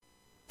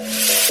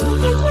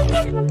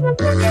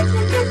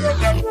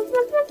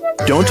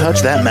Don't touch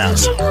that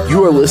mouse.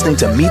 You are listening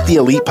to Meet the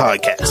Elite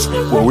Podcast,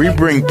 where we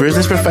bring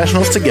business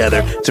professionals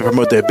together to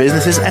promote their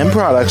businesses and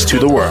products to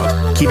the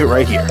world. Keep it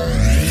right here.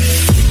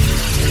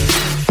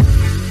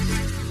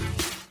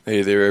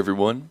 Hey there,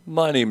 everyone.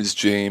 My name is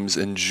James,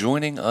 and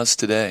joining us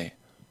today,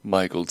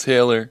 Michael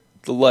Taylor,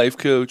 the life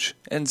coach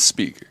and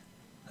speaker.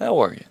 How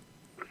are you?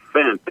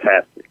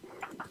 Fantastic.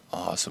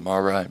 Awesome.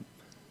 All right.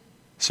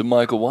 So,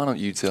 Michael, why don't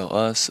you tell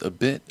us a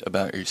bit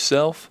about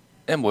yourself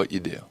and what you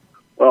do?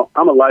 Well,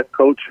 I'm a life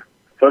coach,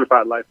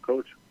 certified life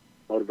coach,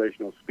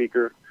 motivational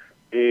speaker,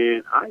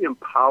 and I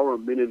empower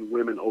men and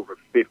women over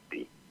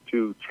 50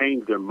 to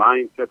change their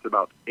mindsets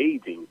about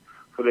aging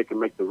so they can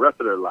make the rest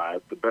of their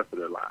lives the best of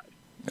their lives.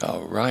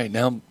 All right.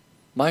 Now,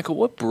 Michael,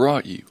 what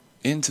brought you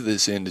into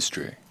this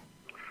industry?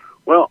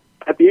 Well,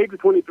 at the age of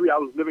 23, I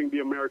was living the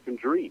American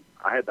dream.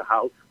 I had the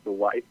house, the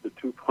wife, the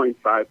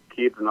 2.5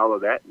 kids, and all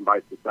of that. And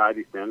by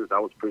society standards, I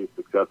was pretty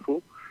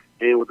successful.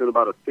 And within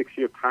about a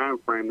 6-year time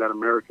frame, that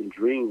American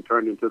dream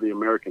turned into the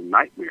American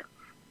nightmare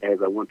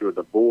as I went through a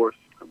divorce,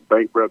 a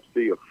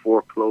bankruptcy, a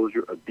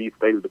foreclosure, a deep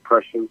state of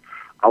depression.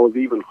 I was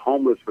even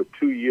homeless for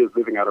 2 years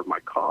living out of my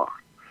car.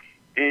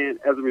 And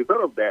as a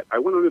result of that, I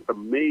went on this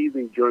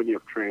amazing journey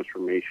of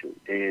transformation,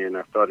 and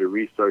I started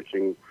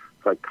researching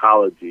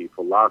psychology,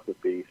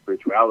 philosophy,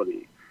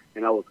 spirituality,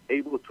 and I was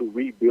able to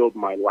rebuild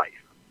my life.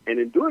 And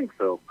in doing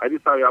so, I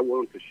decided I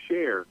wanted to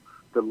share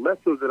the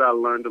lessons that I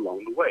learned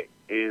along the way,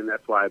 and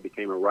that's why I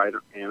became a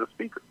writer and a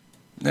speaker.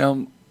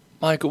 Now,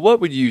 Michael,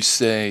 what would you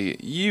say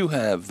you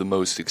have the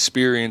most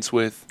experience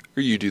with,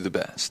 or you do the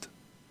best?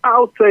 I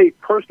would say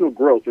personal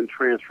growth and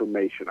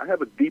transformation. I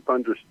have a deep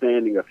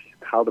understanding of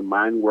how the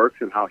mind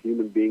works and how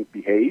human beings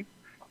behave.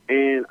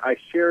 And I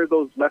share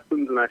those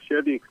lessons and I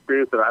share the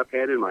experience that I've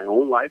had in my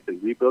own life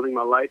and rebuilding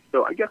my life.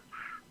 So I guess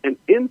an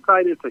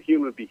insight into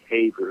human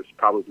behavior is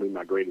probably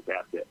my greatest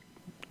asset.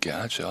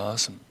 Gotcha.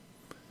 Awesome.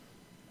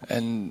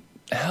 And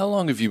how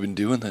long have you been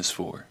doing this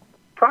for?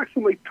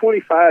 Approximately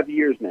 25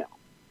 years now.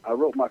 I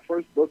wrote my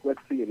first book, in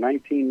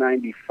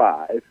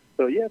 1995.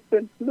 So yeah, it's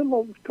been a little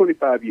over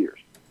 25 years.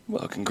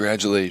 Well,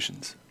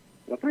 congratulations.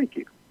 Well, thank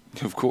you.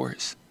 Of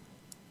course.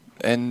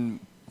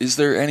 And is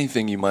there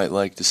anything you might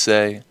like to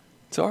say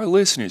to our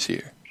listeners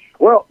here?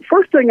 Well,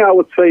 first thing I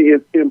would say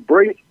is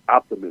embrace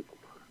optimism.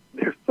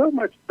 There's so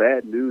much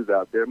bad news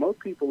out there. Most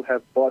people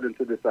have bought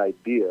into this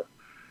idea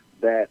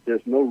that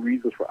there's no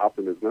reasons for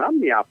optimism. And I'm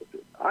the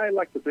opposite. I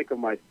like to think of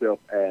myself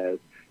as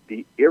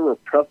the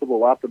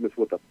irrepressible optimist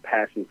with a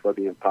passion for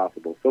the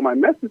impossible. So my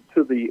message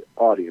to the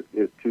audience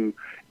is to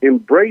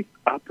embrace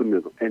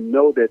optimism and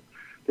know that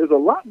there's a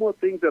lot more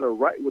things that are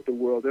right with the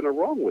world than are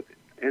wrong with it.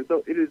 And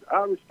so it is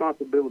our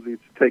responsibility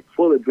to take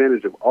full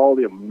advantage of all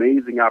the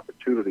amazing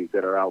opportunities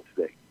that are out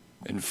today.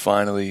 And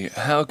finally,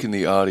 how can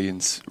the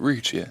audience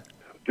reach you?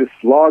 Just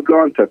log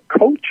on to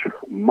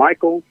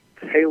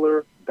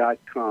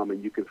CoachMichaelTaylor.com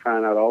and you can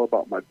find out all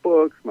about my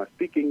books, my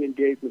speaking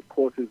engagement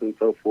courses, and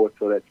so forth.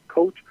 So that's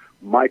Coach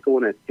Michael,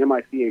 and that's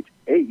Michael,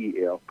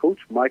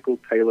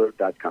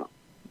 CoachMichaelTaylor.com.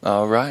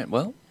 All right.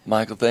 Well,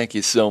 Michael, thank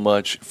you so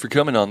much for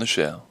coming on the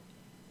show.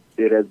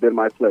 It has been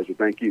my pleasure.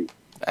 Thank you.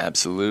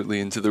 Absolutely.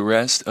 And to the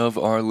rest of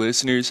our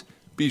listeners,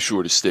 be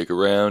sure to stick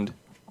around.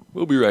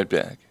 We'll be right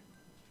back.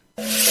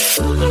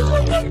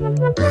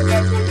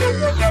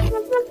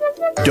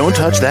 Don't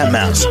touch that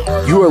mouse.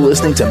 You are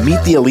listening to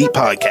Meet the Elite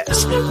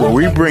Podcast, where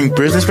we bring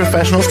business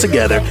professionals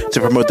together to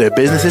promote their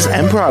businesses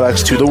and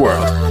products to the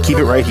world. Keep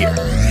it right here.